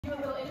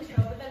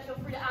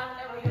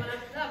anyone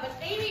after that. But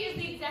Amy is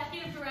the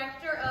executive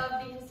director of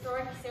the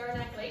historic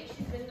Saranac Lake.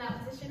 She's been in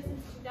that position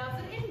since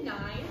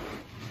 2009.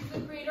 She's the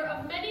creator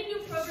of many new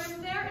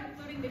programs there,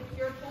 including the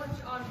Cure Porch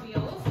on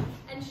Wheels.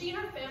 And she and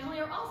her family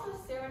are also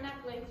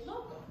Saranac Lake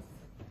locals.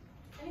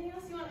 Anything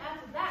else you want to add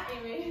to that,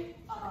 Amy?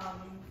 No,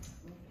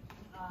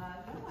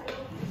 I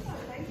don't think so.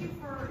 Thank you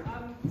for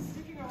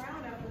sticking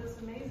around after this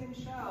amazing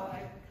show.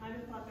 I kind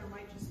of thought there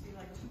might just be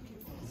like 2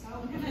 people. So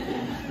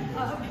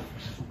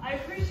I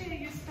appreciate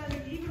you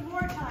spending even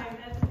more time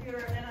at the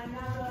theater, and I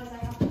now realize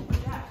I have to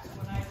project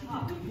when I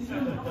talk. So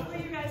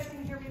hopefully you guys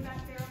can hear me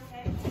back there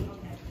okay?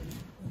 Okay.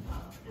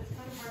 It's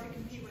kind of hard to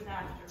compete with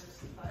actors,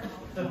 but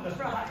I'll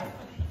try.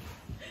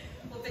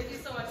 Well, thank you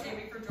so much,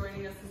 Amy, for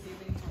joining us this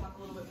evening to talk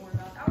a little bit more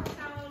about our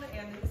town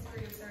and the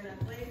history of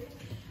Saranac Lake.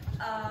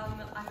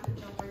 I have to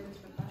jump right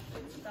into the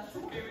questions, if that's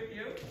okay with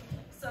you.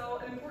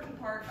 So an important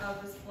part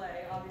of this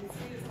play,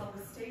 obviously, is how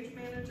the stage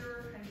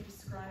manager kind of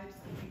describes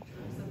the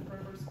features of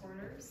Further's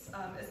Corners,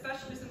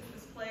 especially since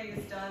this play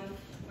is done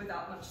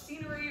without much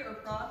scenery or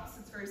props.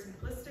 It's very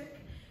simplistic.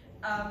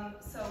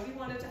 So we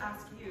wanted to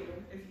ask you,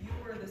 if you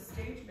were the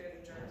stage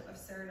manager of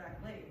Saranac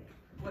Lake,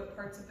 what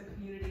parts of the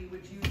community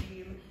would you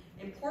deem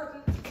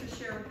important to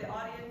share with the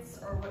audience,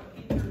 or what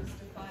features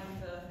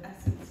define the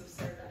essence of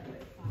Saranac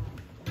Lake?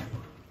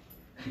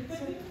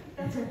 So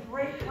that's a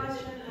great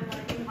question and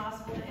like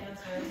impossible to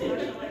answer,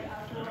 especially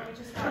after what we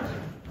just watched.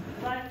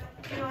 But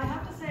I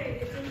have to say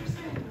it's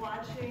interesting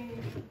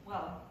watching.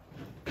 Well,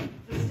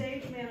 the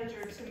stage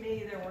manager, to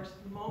me, there were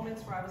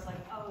moments where I was like,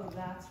 oh,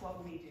 that's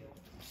what we do.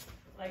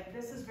 Like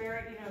this is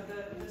very,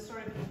 the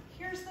sort of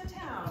here's the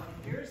town,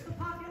 and here's the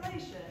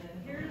population,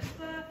 and here's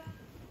the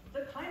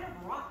kind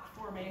of rock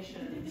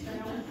formations.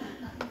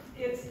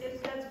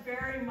 That's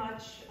very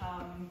much.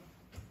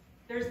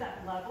 There's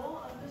that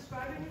level of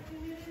describing a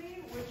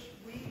community, which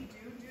we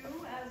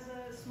do as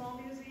a small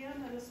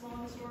museum and a small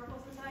historical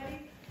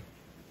society.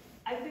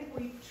 I think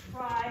we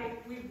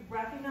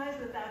recognize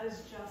that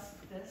is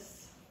just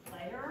this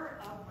layer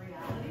of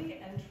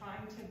reality, and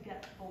trying to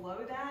get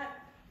below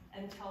that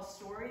and tell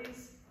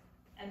stories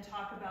and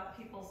talk about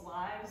people's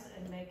lives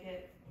and make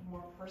it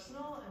more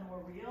personal and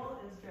more real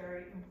is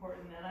very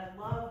important. And I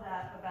love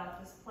that about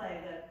this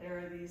play, that there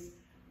are these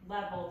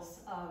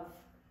levels of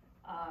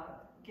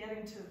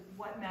getting to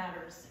what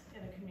matters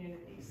in a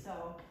community.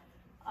 So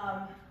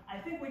I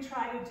think we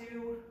try to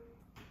do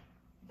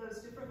those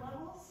different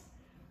levels.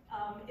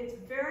 It's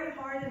very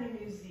hard in a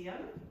museum.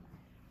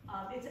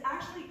 It's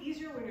actually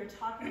easier when you're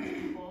talking to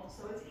people.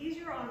 So it's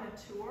easier on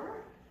a tour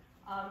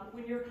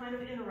when you're kind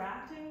of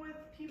interacting with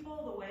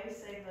people the way,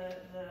 say,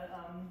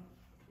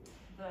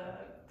 the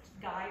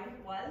guide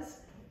was.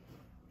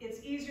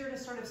 It's easier to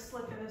sort of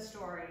slip in a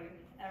story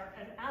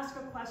and ask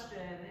a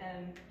question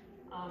and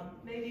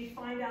maybe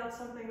find out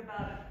something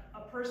about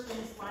a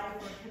person's life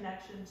or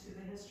connection to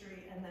the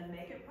history and then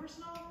make it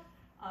personal.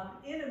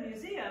 In a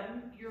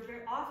museum, you're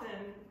very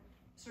often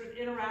sort of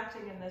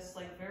interacting in this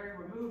like very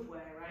removed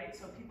way, right?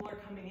 So people are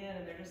coming in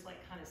and they're just like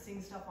kind of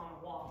seeing stuff on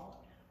a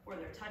wall, or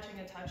they're touching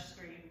a touch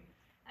screen.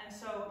 And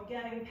so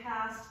getting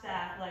past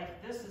that,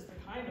 like this is the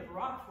kind of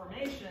rock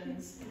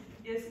formations,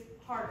 is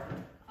harder.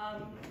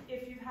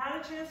 If you've had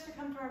a chance to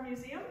come to our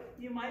museum,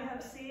 you might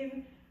have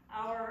seen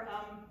our,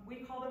 we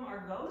call them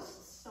our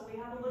ghosts. So we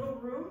have a little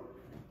room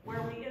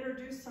where we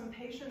introduce some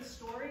patient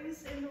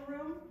stories in the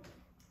room.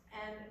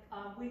 And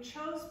we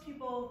chose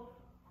people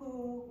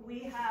who we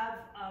have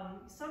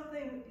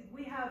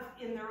we have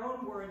in their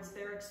own words,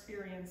 their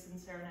experience in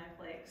Saranac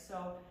Lake.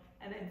 So,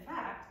 and in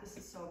fact, this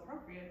is so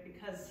appropriate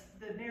because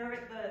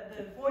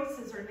the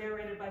voices are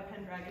narrated by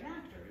Pendragon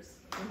actors.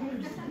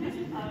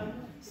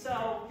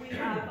 So we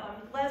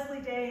have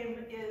Leslie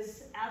Dame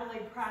is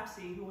Adelaide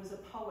Crapsey, who was a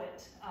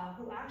poet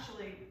who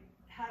actually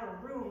had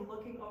a room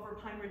looking over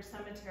Pine Ridge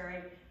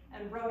Cemetery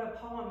and wrote a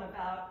poem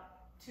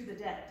about To the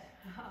Dead.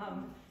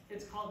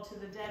 It's called To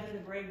the Dead in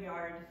the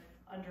Graveyard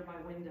Under My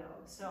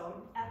Window.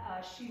 So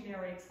she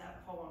narrates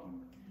that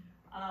poem.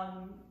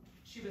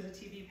 She was a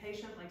TB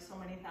patient, like so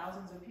many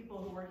thousands of people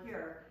who were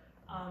here.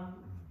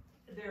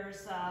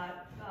 There's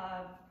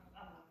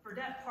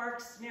Burdette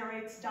Parks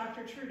narrates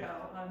Dr.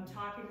 Trudeau,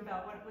 talking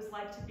about what it was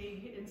like to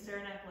be in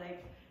Saranac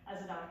Lake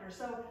as a doctor.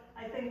 So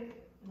I think,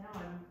 now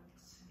I'm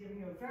giving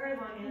you a very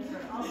long answer.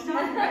 I'll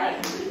stop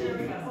right. There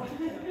we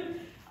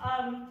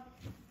go.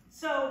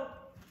 So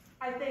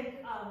I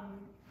think,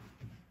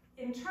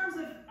 in terms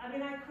of, I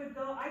mean, I could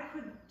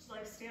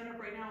like stand up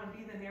right now and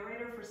be the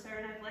narrator for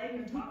Saranac Lake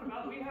and talk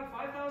about we have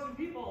 5,000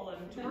 people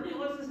and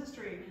tuberculosis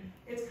history.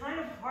 It's kind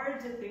of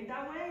hard to think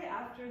that way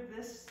after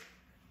this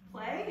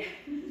play,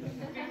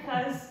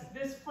 because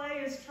this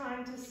play is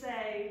trying to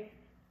say,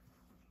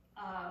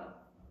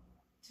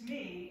 to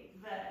me,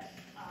 that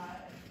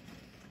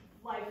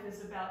life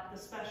is about the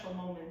special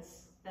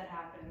moments that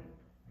happen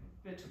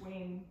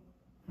between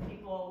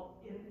people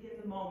in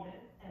the moment,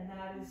 and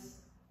that is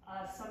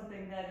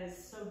something that is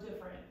so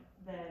different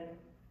than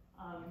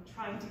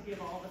trying to give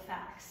all the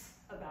facts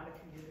about a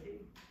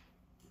community.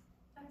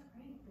 That's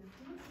great.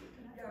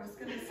 Yeah, I was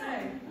going to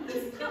say,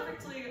 this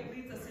perfectly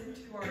leads us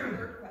into to our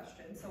third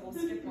question, so we'll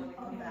skip one and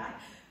come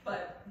back,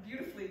 but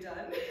beautifully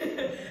done.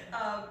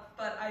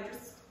 But I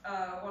just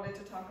wanted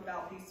to talk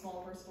about these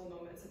small personal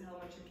moments and how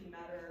much it can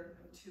matter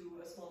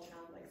to a small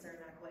town like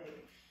Saranac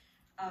Lake.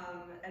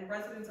 And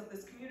residents of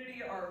this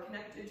community are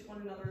connected to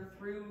one another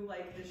through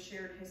like this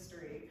shared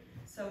history.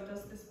 So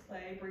does this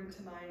play bring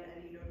to mind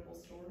any notable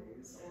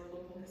stories or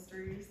local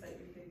histories that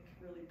you think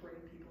really bring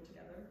people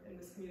together in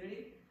this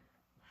community?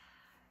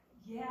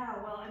 Yeah,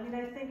 well, I mean,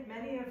 I think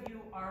many of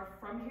you are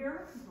from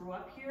here, grew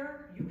up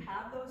here. You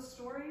have those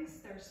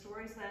stories. They're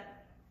stories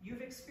that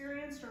you've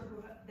experienced or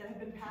that have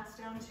been passed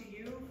down to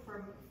you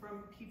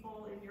from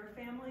people in your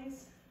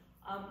families.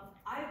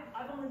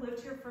 I've only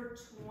lived here for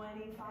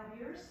 25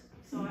 years,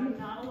 so I'm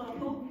not a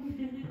local.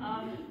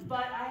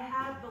 But I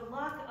have the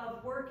luck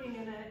of working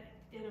in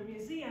a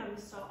museum,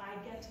 so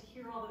I get to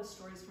hear all those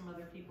stories from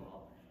other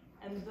people.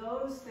 And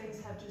those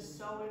things have just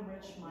so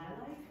enriched my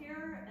life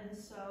here, and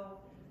so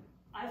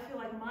I feel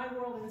like my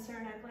world in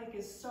Saranac Lake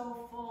is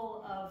so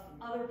full of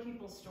other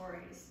people's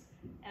stories.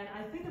 And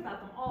I think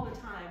about them all the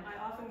time.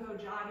 I often go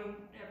jogging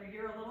every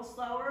year a little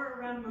slower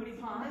around Moody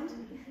Pond.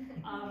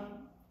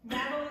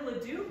 Natalie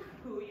LeDuc,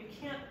 who you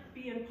can't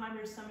be in Pine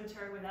Ridge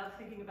Cemetery without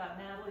thinking about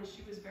Natalie.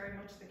 She was very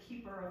much the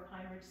keeper of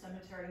Pine Ridge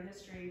Cemetery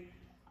history,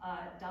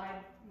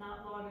 died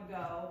not long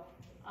ago.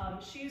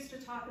 She used to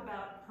talk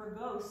about her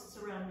ghosts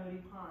around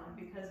Moody Pond,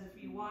 because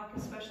if you walk,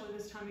 especially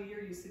this time of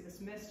year, you see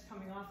this mist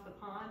coming off the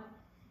pond.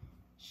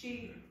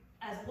 She,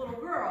 as a little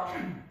girl,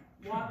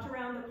 walked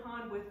around the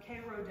pond with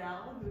Kay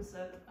Rodell, who's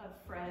a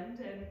friend,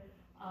 and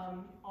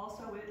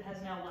also it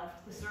has now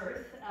left this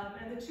earth.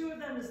 And the two of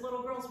them, as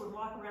little girls, would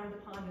walk around the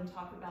pond and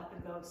talk about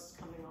the ghosts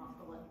coming off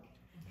the lake.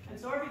 And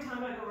so every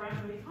time I go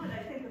around Moody Pond,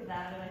 I think of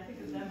that, and I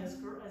think of them as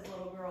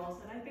little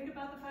girls, and I think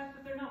about the fact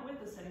that they're not with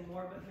us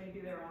anymore, but maybe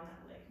they're on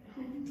that lake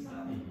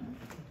now.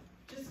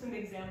 So, just an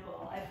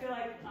example. I feel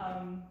like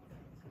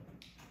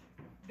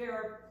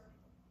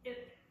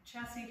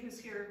Chassie, who's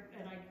here,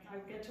 and I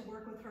get to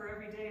work with her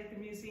every day at the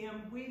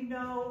museum,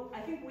 I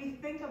think we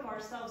think of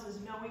ourselves as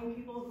knowing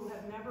people who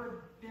have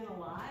never been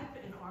alive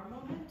in our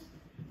moment.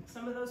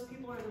 Some of those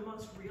people are the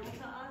most real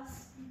to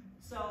us.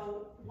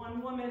 So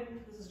one woman,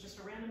 this is just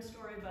a random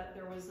story, but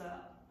there was I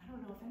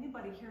don't know if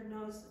anybody here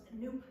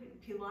knew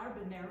Pilar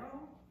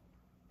Bonero.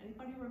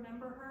 Anybody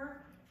remember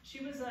her?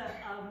 She was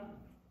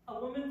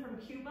a woman from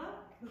Cuba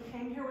who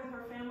came here with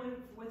her family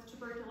with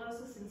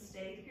tuberculosis and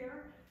stayed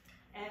here.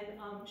 And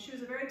she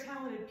was a very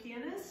talented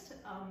pianist.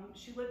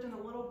 She lived in a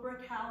little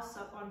brick house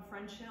up on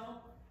French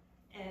Hill,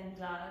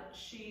 and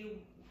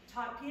she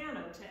taught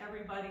piano to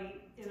everybody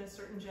in a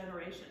certain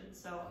generation.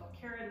 So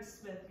Karen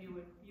Smith,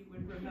 you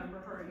would remember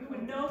her. You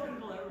would know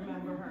people that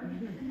remember her.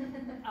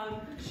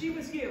 She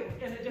was you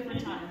in a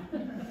different time.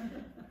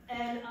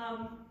 And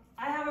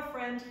I have a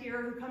friend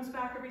here who comes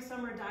back every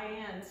summer,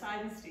 Diane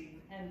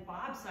Seidenstein. And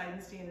Bob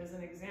Seidenstein is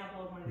an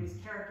example of one of these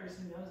characters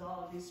who knows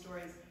all of these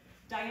stories.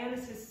 Diane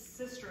is his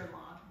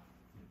sister-in-law,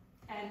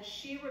 and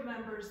she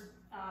remembers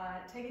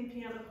taking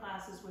piano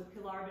classes with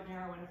Pilar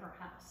Bonero in her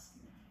house.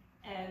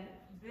 And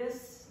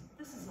this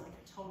is like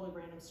a totally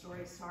random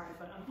story, sorry,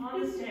 but I'm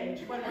on the stage.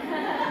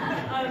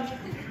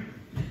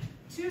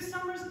 2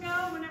 summers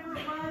ago, whenever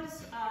it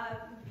was,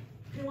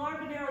 Pilar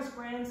Bonero's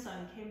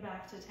grandson came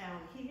back to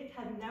town. He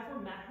had never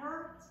met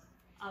her.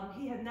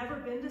 He had never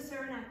been to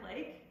Saranac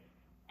Lake,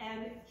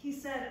 and he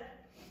said,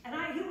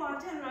 he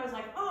walked in and I was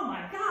like, oh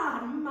my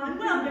God,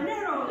 Manuel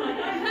Bonero, like,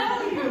 I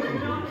know you,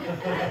 know?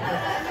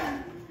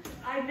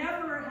 I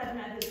never had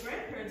met his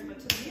grandparents, but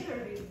to me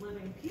they're these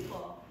living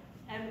people.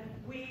 And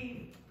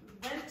we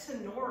went to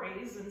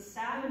Nori's and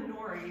sat in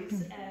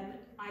Nori's, and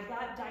I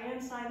got Diane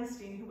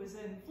Seidenstein, who was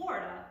in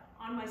Florida,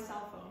 on my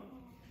cell phone.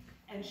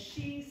 And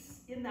she,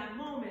 in that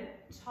moment,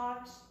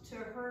 talked to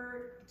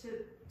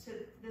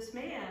this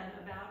man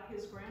about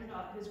his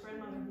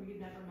grandmother who he'd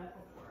never met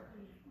before,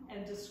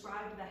 and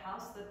described the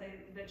house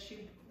that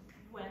she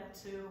went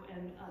to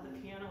and the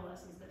piano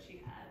lessons that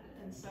she had.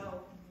 And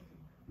so,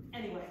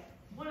 anyway,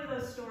 one of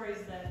those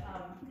stories that,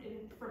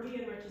 for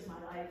me, enriches my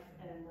life,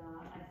 and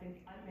I think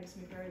it makes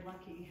me very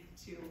lucky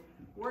to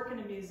work in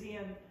a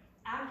museum.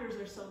 Actors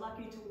are so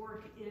lucky to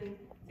work in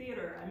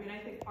theater. I mean, I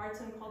think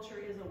arts and culture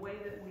is a way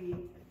that we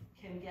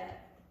can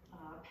get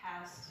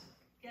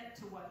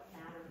to what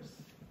matters,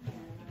 and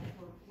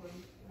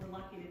we're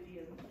lucky to be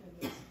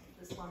in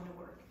this line of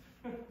work.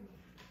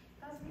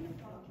 That's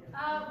beautiful.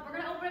 We're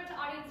going to open up to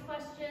audience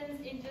questions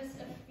in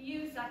just a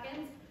few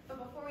seconds, but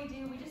before we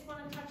do, we just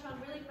want to touch on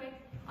really quick,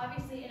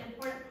 obviously an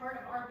important part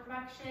of our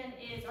production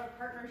is our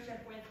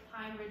partnership with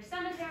Pine Ridge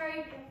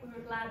Cemetery. We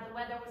were glad the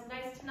weather was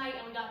nice tonight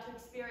and we got to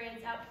experience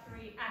Act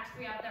 3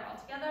 out there all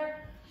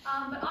together.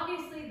 But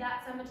obviously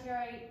that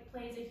cemetery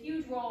plays a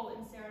huge role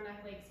in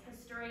Saranac Lake's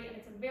history, and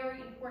it's a very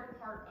important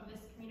part of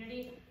this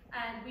community.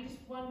 And we just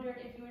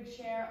wondered if you would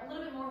share a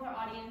little bit more with our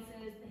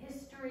audiences the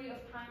history of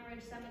Pine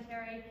Ridge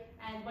Cemetery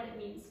and what it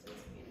means to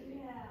this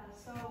community. Yeah,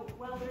 so,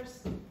 well,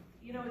 it's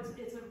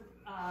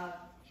a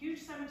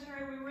huge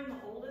cemetery. We were in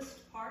the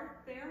oldest part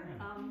there.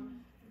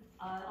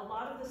 A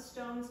lot of the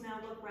stones now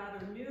look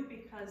rather new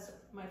because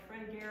my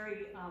friend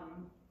Gary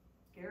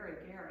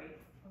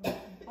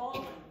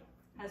Baldwin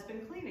has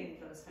been cleaning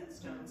those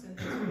headstones in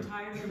his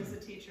retirement as a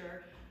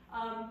teacher.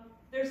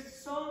 There's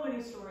so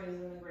many stories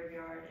in the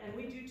graveyard, and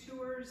we do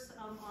tours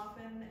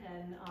often,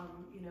 and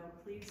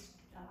please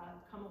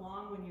come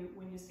along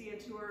when you see a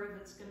tour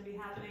that's going to be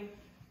happening.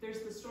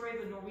 There's the story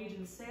of the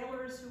Norwegian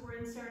sailors who were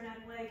in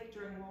Saranac Lake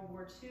during World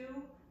War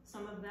II.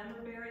 Some of them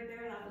are buried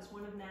there. That was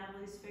one of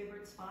Natalie's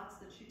favorite spots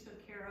that she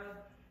took care of.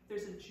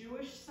 There's a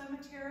Jewish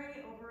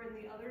cemetery over in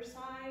the other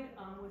side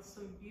with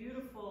some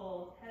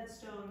beautiful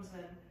headstones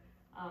and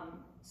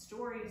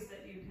stories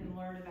that you can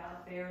learn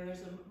about there.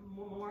 There's a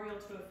memorial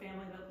to a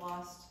family that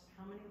lost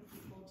how many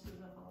people to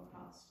the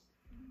Holocaust?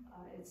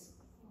 It's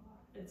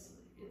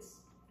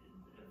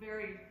a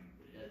very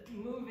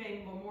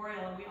moving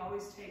memorial, and we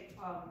always take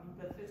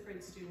the 5th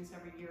grade students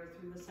every year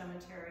through the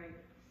cemetery,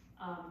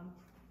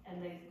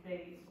 and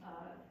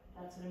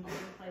that's an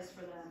important place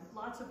for them.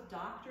 Lots of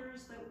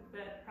doctors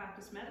that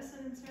practice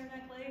medicine in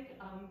Saranac Lake,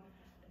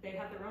 they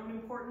have their own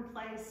important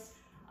place.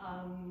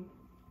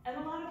 And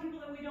a lot of people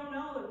that we don't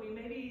know, that we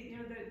maybe,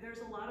 there's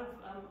a lot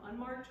of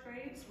unmarked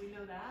graves, we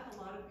know that.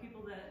 A lot of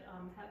people that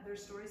their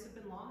stories have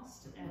been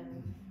lost,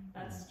 and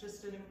that's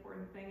just an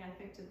important thing, I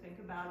think, to think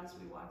about as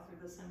we walk through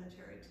the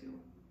cemetery too.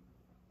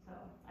 So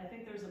I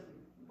think there's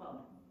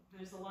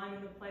a line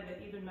in the play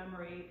that even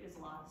memory is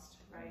lost,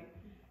 right?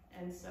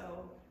 And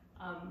so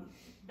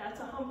that's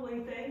a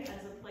humbling thing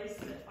as a place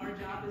that our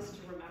job is to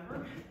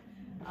remember.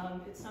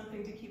 It's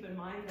something to keep in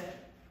mind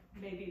that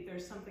maybe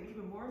there's something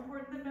even more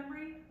important than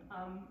memory.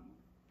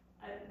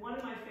 One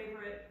of my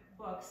favorite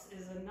books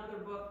is another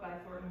book by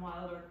Thornton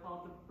Wilder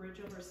called The Bridge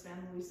over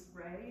San Luis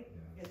Rey.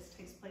 Yes. It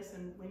takes place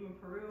in Lima,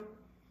 Peru.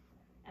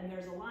 And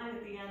there's a line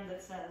at the end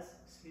that says,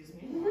 excuse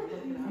me, while I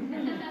look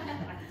it up.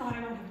 I thought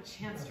I might have a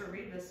chance to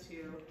read this to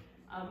you.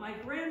 My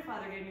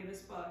grandfather gave me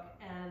this book,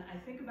 and I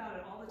think about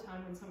it all the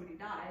time when somebody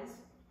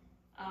dies.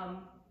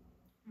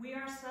 We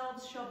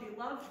ourselves shall be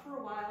loved for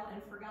a while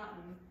and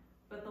forgotten,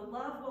 but the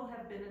love will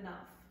have been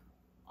enough.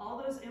 All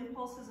those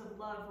impulses of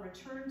love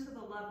return to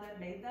the love that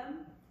made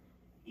them.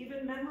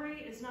 Even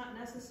memory is not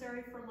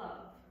necessary for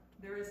love.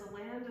 There is a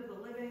land of the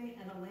living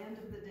and a land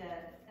of the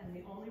dead, and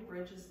the only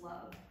bridge is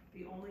love,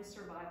 the only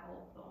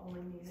survival, the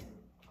only meaning.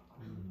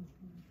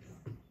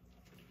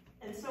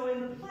 And so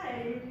in the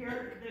play,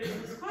 there's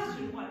this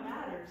question, what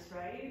matters,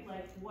 right?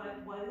 Like,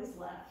 what is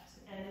left?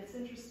 And it's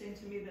interesting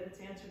to me that it's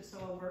answered so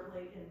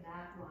overtly in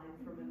that line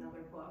from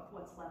another book.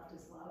 What's left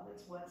is love.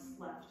 It's what's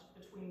left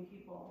between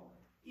people.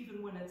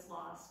 Even when it's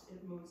lost,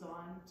 it moves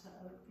on to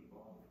other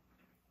people.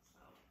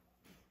 So.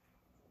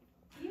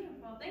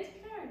 Beautiful. Thanks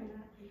for sharing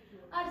that.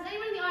 Does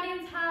anyone in the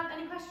audience have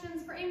any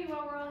questions for Amy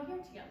while we're all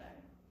here together?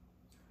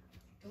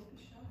 Don't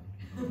be shy.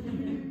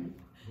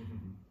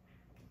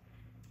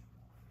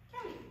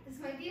 Kelly. This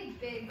might be a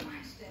big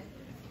question,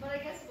 but I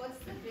guess what's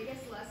the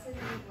biggest lesson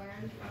you've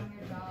learned from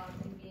your job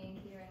and being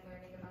here and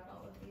learning about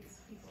all of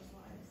these people's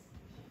lives?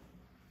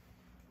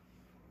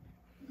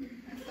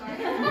 Sorry.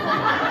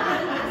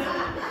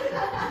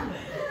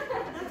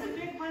 That's a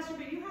big question,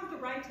 but you have the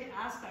right to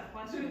ask that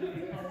question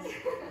because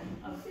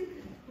of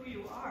who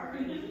you are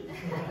in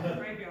the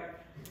graveyard.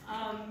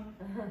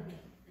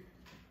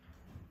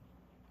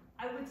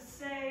 I would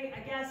say, I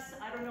guess,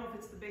 I don't know if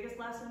it's the biggest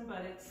lesson,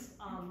 but it's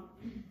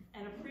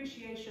an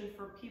appreciation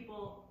for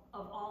people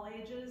of all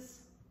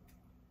ages.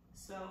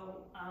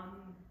 So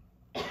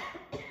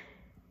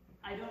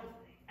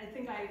I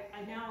think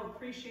I now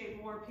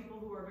appreciate more people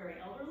who are very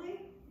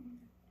elderly,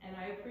 and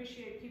I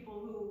appreciate people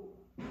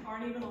who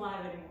aren't even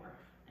alive anymore,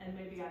 and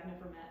maybe I've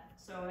never met.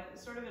 So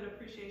it's sort of an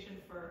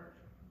appreciation for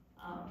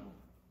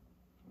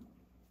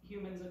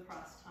humans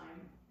across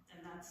time.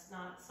 And that's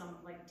not some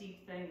like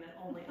deep thing that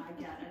only I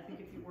get. I think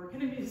if you work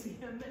in a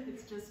museum,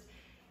 it's just,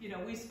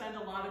 we spend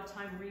a lot of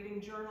time reading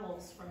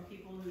journals from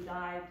people who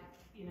died,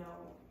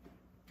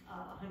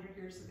 100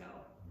 years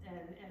ago.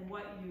 And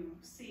what you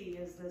see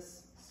is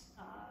this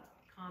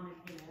common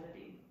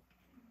humanity,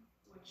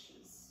 which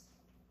is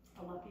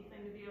a lucky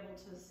thing to be able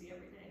to see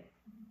every day.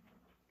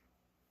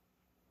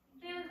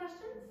 Any other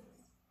questions?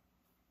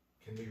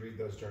 Can we read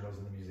those journals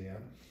in the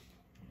museum?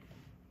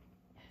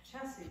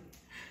 Chessie.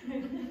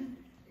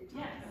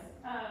 Yes.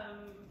 I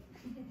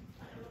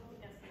don't know who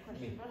asked the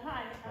question, but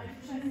hi, I'm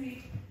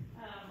Chessie.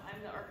 I'm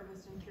the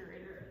archivist and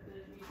curator at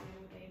the museum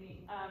with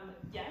Amy.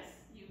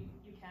 Yes, you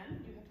can.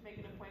 You have to make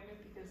an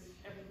appointment because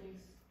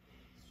everything's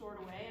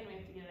stored away and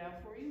we have to get it out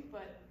for you.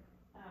 But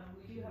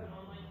we do have an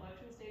online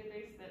collections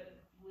database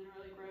that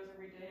literally grows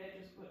every day.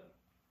 I just put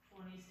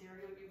 20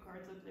 stereo view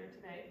cards up there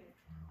today.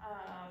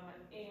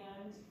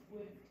 And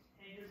with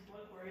Andrew's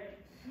plug for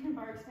it,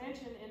 our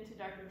expansion into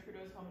Dr.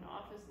 Trudeau's home and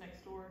office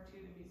next door to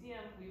the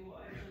museum, we will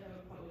actually have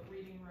a public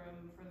reading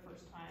room for the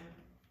first time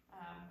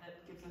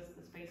that gives us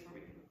the space where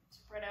we can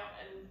spread out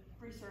and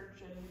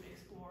research and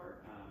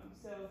explore.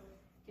 So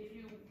if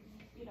you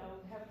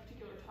have a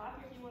particular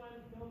topic you want to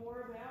know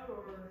more about,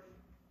 or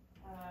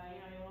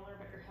you want to learn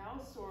about your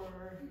house, or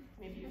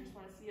maybe you just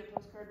want to see a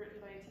postcard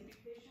written by a TB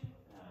patient,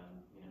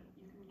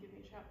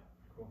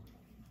 Cool.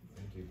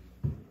 Thank you.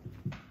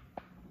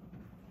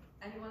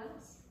 Anyone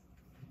else?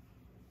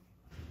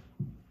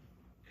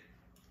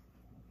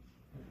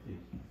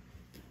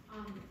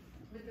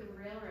 With the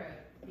railroad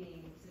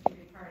being such a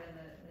big part of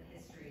the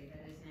history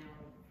that is now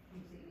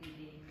completely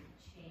being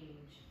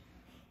changed,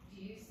 do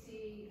you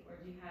see, or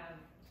do you have,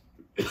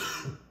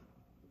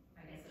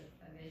 I guess,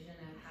 a vision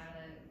of how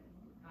to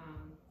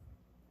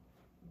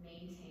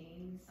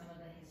maintain some of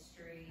the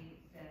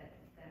history that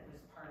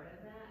was part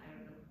of that? I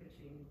don't know,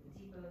 between the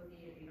depot,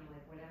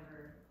 like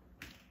whatever,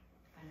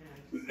 I don't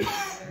know,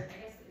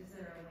 is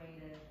there a way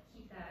to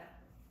keep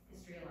that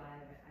history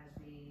alive as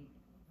we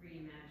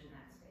reimagine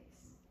that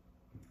space?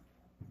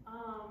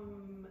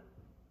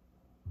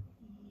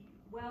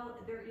 Well,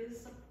 there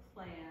is a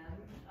plan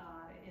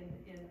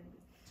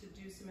to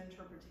do some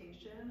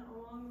interpretation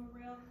along the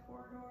rail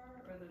corridor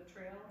or the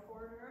trail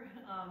corridor,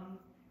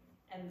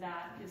 and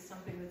that is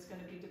something that's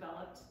going to be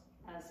developed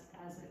as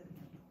it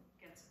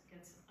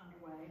gets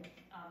underway.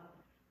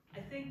 I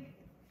think,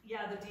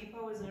 yeah, the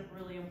depot is a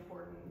really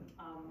important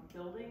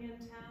building in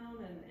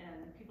town,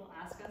 and people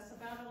ask us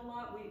about it a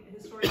lot. We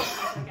historians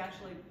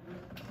actually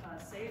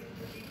saved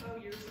the depot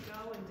years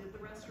ago and did the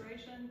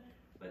restoration,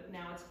 but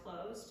now it's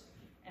closed,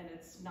 and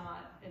it's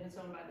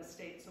owned by the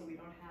state, so we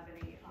don't have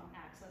any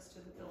access to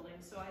the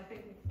building. So I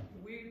think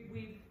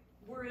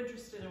we're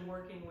interested in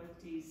working with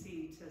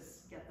DC to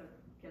get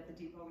the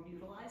depot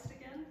utilized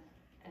again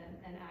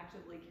and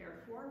actively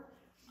cared for.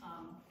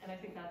 And I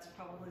think that's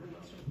probably the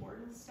most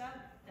important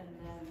step. And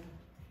then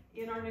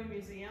in our new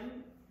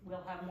museum,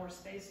 we'll have more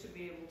space to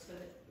be able to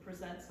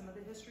present some of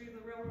the history of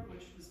the railroad,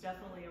 which was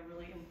definitely a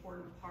really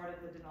important part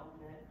of the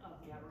development of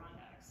the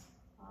Adirondacks.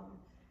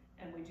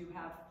 And we do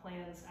have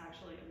plans,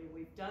 actually. I mean,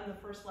 we've done the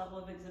first level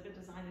of exhibit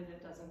design, and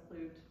it does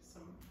include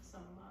some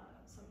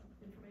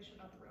information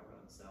about the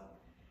railroad. So,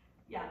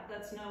 yeah,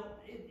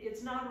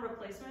 it's not a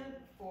replacement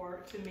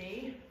to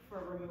me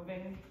for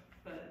removing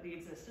the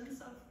existence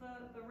of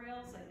the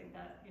rails. I think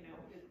that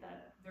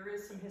that there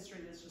is some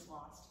history that's just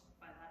lost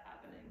by that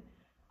happening.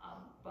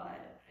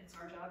 But it's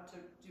our job to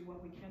do what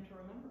we can to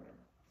remember it.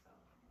 So.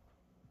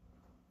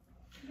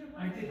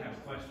 I did have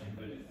a question,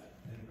 but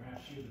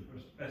perhaps you're the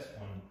best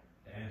one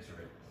to answer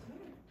it.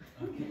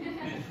 The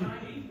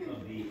timing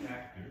of the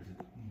actors,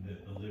 the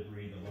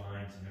delivery, the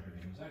lines, and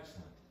everything was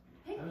excellent.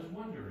 I was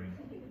wondering,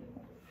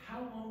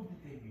 how long did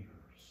they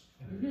rehearse?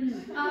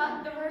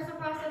 The rehearsal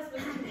process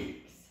was 2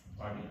 weeks.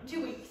 Pardon me?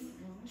 2 weeks.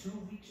 2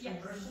 weeks Yes.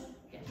 rehearsal?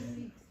 Yes.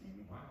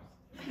 Wow.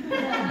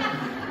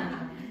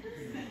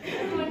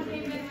 Everyone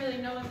came in really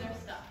knowing their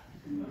stuff.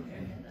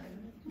 Okay.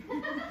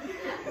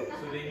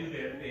 So they knew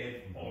that they had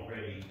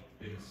already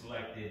been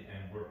selected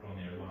and worked on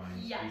their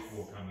lines Yes.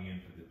 before coming in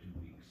for the 2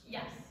 weeks.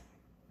 Yes.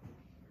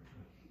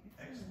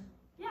 Excellent.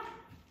 Yeah.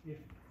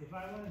 If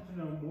I wanted to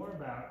know more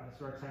about the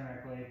Historic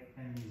Saranac Lake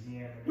and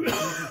Museum and the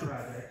extension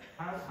project,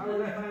 how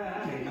would I find that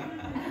out?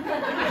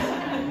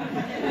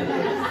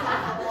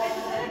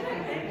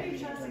 Thank you,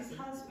 Chelsea's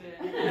husband.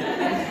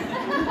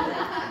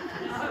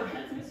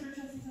 Mr.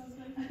 Chelsea's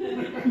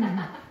husband.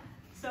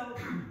 So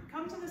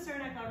come to the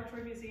Saranac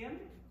Laboratory Museum,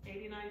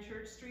 89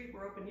 Church Street.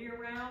 We're open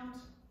year-round,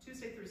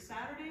 Tuesday through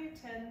Saturday,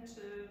 10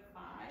 to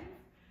 5.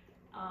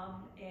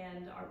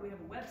 And we have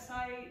a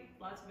website,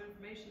 lots of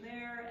information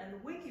there, and the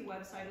Wiki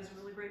website is a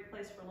really great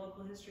place for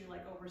local history,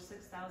 like over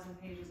 6,000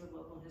 pages of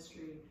local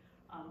history,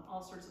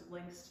 all sorts of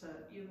links to,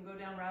 you can go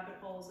down rabbit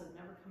holes and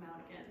never come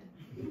out again.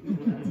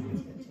 That's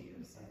good to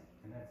use.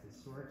 And that's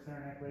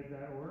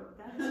historicsaranac.org?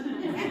 That's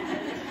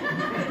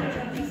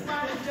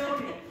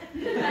donate.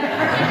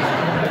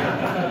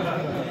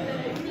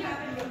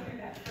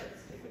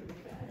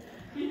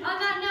 On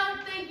that note,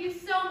 thank you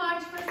so much.